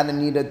 I now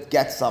need to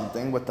get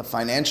something with the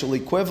financial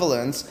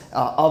equivalence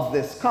of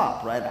this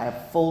cup, right? I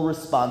have full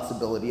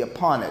responsibility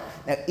upon it.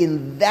 Now,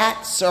 in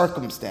that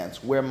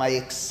circumstance, where my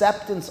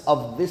acceptance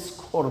of this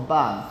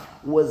korban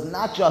was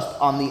not just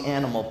on the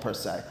animal per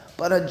se,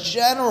 but a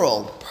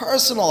general,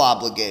 personal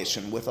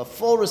obligation with a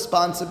full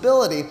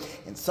responsibility,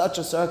 in such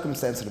a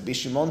circumstance, Rabbi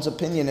Shimon's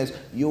opinion is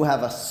you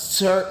have a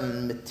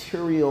certain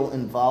material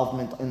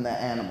involvement in the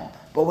animal.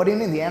 But what do you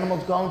mean? The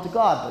animal's going to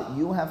God, but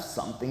you have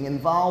something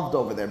involved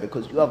over there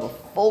because you have a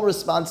full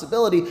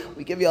responsibility.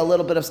 We give you a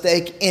little bit of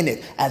stake in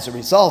it. As a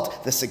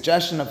result, the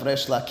suggestion of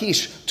Resh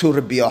Lakish to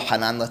Rabbi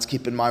Yochanan, let's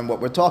keep in mind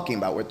what we're talking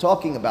about. We're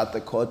talking about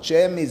the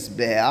Koche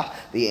Mizbeach,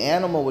 the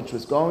animal which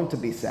was going to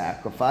be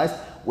sacrificed,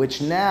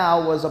 which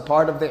now was a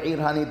part of the Ir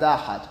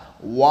Hanidahat.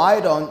 Why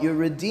don't you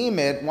redeem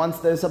it once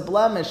there's a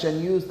blemish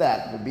and use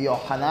that? Rabbi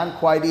Yochanan,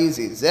 quite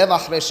easy.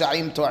 Zevach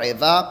Reshaim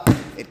To'eva.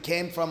 It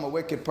came from a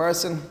wicked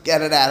person.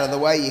 Get it out of the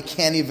way. You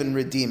can't even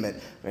redeem it.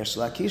 Resh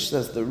Lakish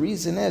says the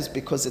reason is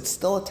because it's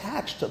still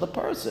attached to the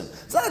person.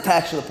 It's not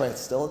attached to the person.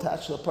 It's still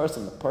attached to the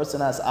person. The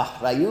person has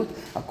achrayut.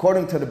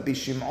 According to Rabbi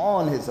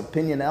Shimon, his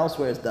opinion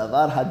elsewhere is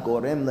davar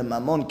hagorem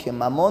lemamon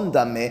kemamon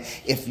dameh.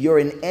 If you're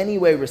in any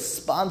way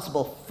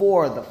responsible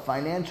for the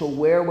financial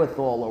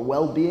wherewithal or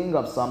well-being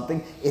of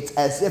something, it's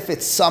as if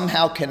it's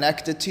somehow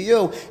connected to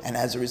you. And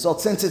as a result,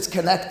 since it's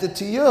connected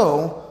to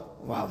you,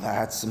 well,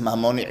 that's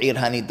mamon ir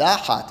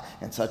hanidahat.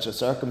 In such a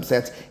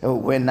circumstance,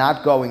 we're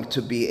not going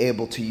to be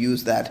able to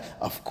use that,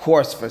 of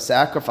course, for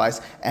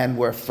sacrifice, and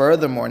we're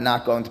furthermore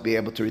not going to be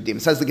able to redeem.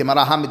 It says the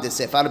Gemara, Hamid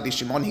Sefer Rabbi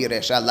Shimon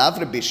Hiresha, Lav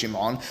Rabbi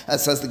Shimon. It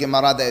says the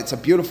Gemara that it's a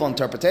beautiful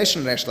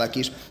interpretation of Resh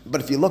Lakish, but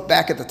if you look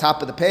back at the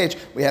top of the page,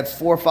 we had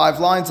 4 or 5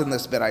 lines in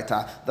this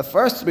Beraita. The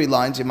first 3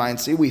 lines, you might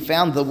see, we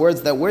found the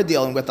words that we're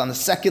dealing with on the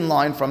second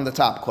line from the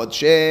top.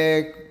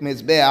 Kodshe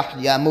Mizbeach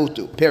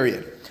Yamutu,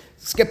 period.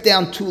 Skip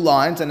down 2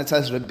 lines and it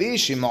says Rabbi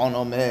Shimon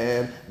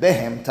Omer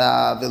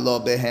Behemta Velo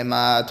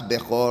Behemat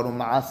Bechor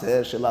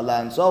Maaser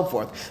Shelala and so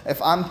forth.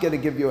 If I'm going to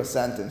give you a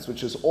sentence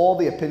which is all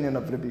the opinion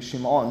of Rabbi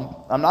Shimon,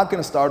 I'm not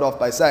going to start off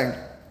by saying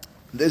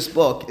this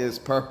book is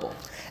purple.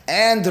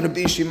 And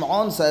Rabbi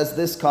Shimon says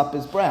this cup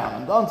is brown.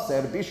 I'm going to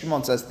say Rabbi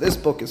Shimon says this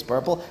book is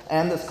purple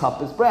and this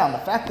cup is brown. The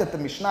fact that the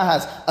Mishnah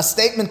has a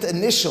statement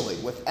initially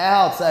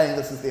without saying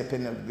this is the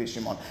opinion of Rabbi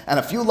Shimon, and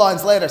a few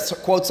lines later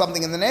quotes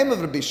something in the name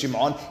of Rabbi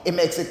Shimon, it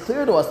makes it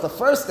clear to us the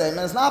first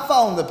statement is not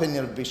following the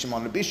opinion of Rabbi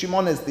Shimon. Rabbi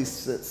Shimon is this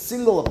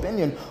single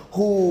opinion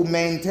who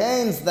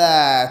maintains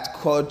that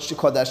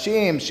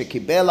Kodashim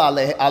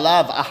Shekibel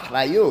Alav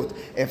Achrayut,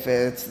 if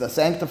it's the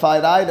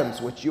sanctified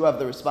items which you have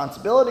the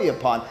responsibility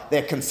upon,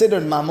 they're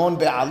considered Mamon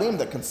Be'alim,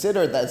 they're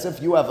considered as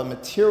if you have a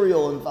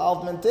material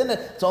involvement in it.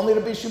 It's only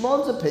Rabbi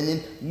Shimon's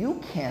opinion.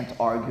 You can't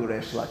argue,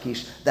 Resh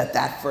Lakish,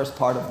 that first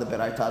part of the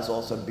Beraita is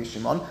also Rabbi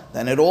Shimon.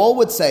 Then it all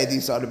would say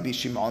these are Rabbi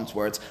Shimon's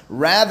words.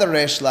 Rather,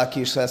 Resh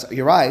Lakish says,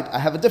 you're right, I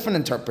have a different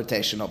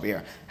interpretation over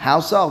here.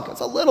 How so?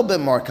 It's a little bit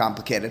more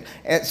complicated.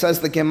 It says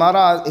the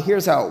Gemara,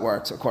 here's how it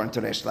works according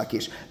to Resh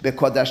Lakish.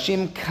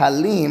 Bekodashim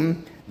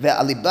kalim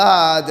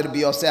ve'alibad Rabbi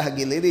Yosef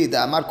HaGilili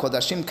da'amar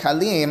kodashim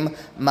kalim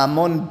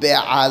mamon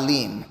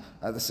be'alim.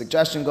 The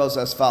suggestion goes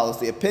as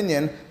follows. The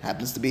opinion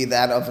happens to be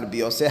that of Rabbi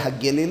Yosef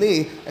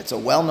HaGilili. It's a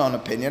well-known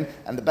opinion,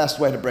 and the best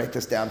way to break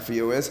this down for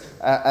you is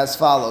as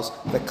follows.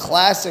 The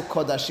classic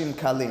Kodashim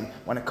Kalim.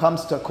 When it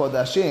comes to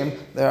Kodashim,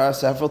 there are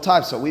several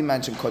types. So we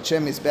mentioned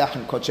Koche Mizbeach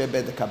and Koche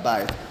Bedek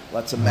HaBayit.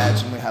 Let's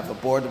imagine we have a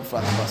board in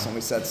front of us, and we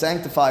said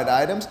sanctified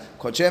items,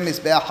 Koche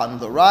Mizbeach on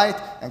the right,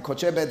 and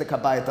Koche Bedek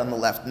HaBayit on the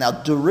left. Now,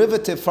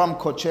 derivative from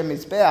Koche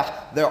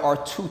Mizbeach, there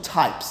are 2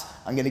 types.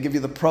 I'm going to give you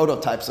the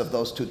prototypes of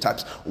those 2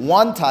 types.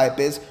 One type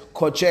is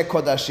Koche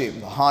Kodashim,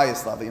 the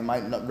highest level. You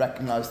might not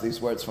recognize these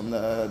words from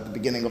the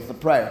beginning of the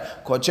prayer.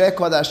 Koche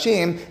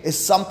Kodashim is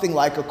something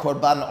like a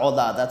Korban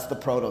Olah. That's the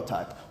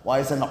prototype. Why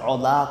is an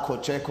Olah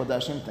Koche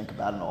Kodashim? Think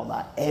about an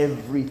Olah.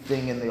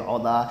 Everything in the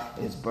Olah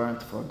is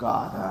burnt for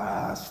God.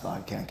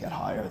 I can't get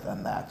higher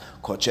than that.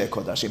 Koche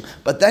Kodashim.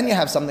 But then you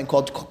have something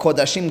called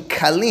Kodashim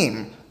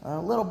Kalim. a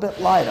little bit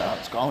lighter.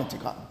 It's going to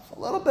come a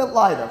little bit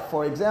lighter.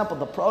 For example,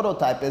 the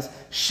prototype is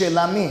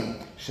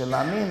shilamim.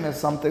 Shilamim is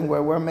something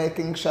where we're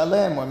making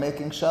shalem, we're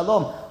making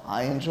shalom.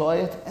 I enjoy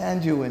it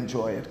and you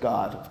enjoy it,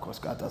 God. Of course,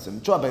 God doesn't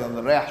enjoy it, but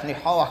the reach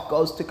nihoach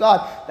goes to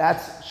God.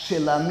 That's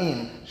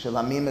shilamim.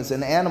 Shilamim is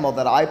an animal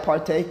that I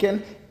partake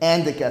in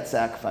and it gets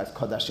sacrificed.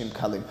 Kodashim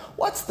kalim.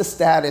 What's the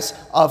status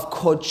of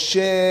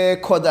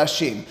kodshe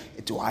kodashim?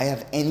 Do I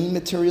have any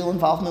material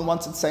involvement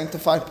once it's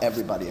sanctified?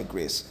 Everybody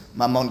agrees.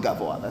 Mamon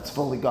gavoa. That's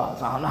fully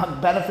God's. I'm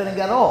not benefiting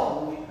at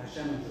all.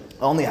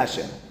 Only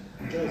Hashem.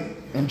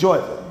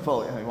 Enjoys it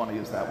fully. We want to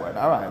use that word.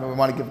 All right. We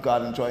want to give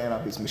God enjoy.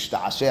 He's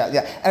mishtash.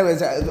 Yeah.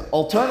 Anyways,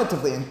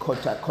 alternatively, in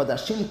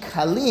Kodashim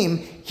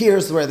Kalim,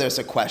 here's where there's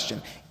a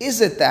question. Is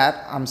it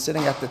that I'm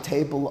sitting at the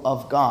table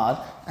of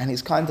God and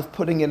He's kind of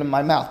putting it in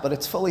my mouth, but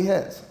it's fully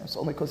His? It's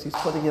only because He's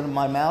putting it in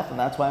my mouth and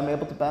that's why I'm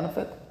able to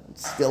benefit? It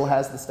still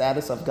has the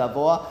status of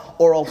Gavoa.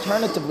 Or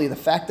alternatively, the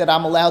fact that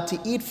I'm allowed to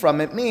eat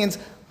from it means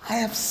I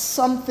have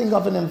something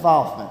of an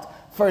involvement.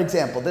 For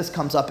example, this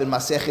comes up in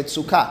Masechet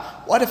Sukkah.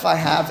 What if I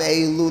have an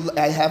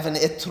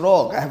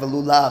etrog, I have a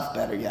lulav,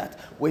 better yet,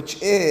 which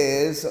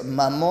is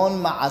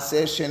mamon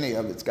ma'aseh sheni.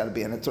 It's got to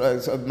be an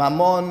etrog. So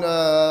mamon,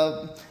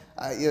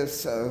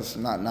 yes,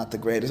 not the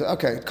greatest.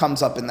 Okay, it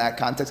comes up in that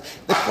context.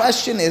 The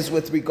question is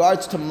with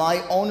regards to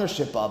my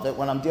ownership of it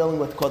when I'm dealing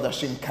with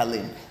Kodashim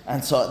Kalim.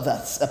 And so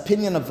the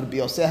opinion of Rabbi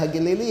Yosef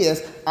HaGalili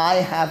is, I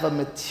have a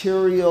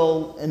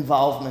material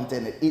involvement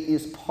in it. It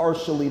is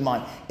partially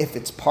mine. If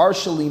it's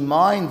partially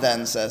mine,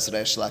 then, says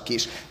Resh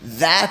Lakish,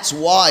 that's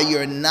why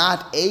you're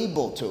not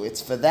able to.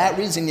 It's for that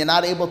reason you're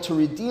not able to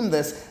redeem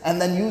this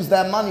and then use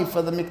that money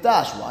for the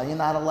Mikdash. Why are you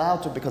not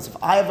allowed to? Because if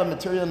I have a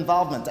material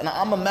involvement and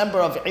I'm a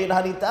member of Eid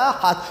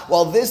Hanitahat,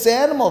 well, this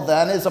animal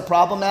then is a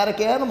problematic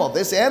animal.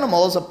 This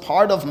animal is a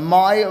part of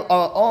my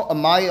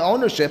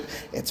ownership.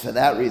 It's for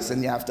that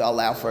reason you have to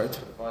allow for it.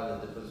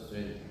 Find the difference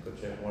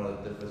between one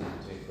of the differences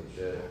between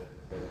kosher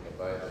and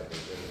kabayit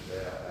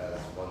as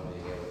one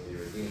being able to be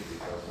redeemed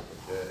because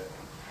of kosher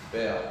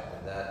bear,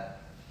 and that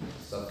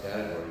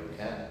subcategory you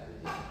can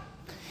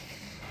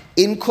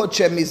redeem. In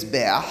kosher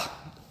mizbeach,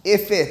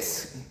 if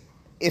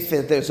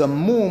there's a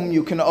mum,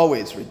 you can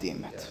always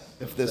redeem it. Yes.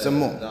 If there's a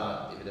mum,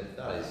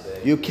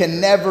 you can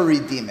never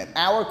redeem it.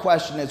 Our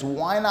question is,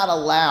 why not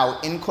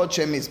allow in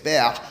kosher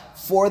mizbeach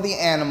for the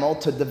animal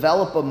to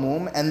develop a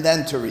mum and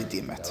then to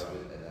redeem it?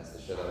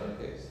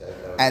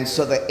 And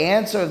so the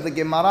answer of the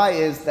Gemara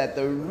is that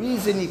the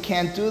reason you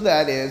can't do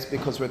that is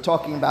because we're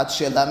talking about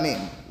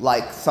shilamim,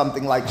 like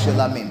something like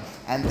shilamim.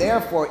 And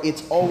therefore,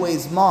 it's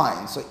always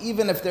mine. So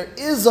even if there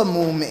is a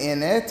mum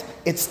in it,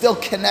 it's still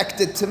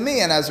connected to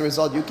me. And as a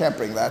result, you can't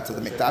bring that to the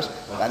Mikdash.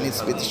 That needs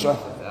to be destroyed.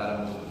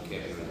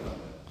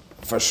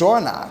 For sure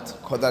not.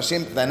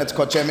 Kodashim, then it's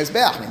Kodshei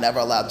Mizbeach. We're never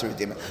allowed to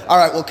redeem it. All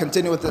right, we'll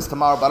continue with this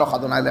tomorrow. Baruch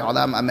Adonai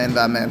le'olam. Amen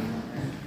v'amen.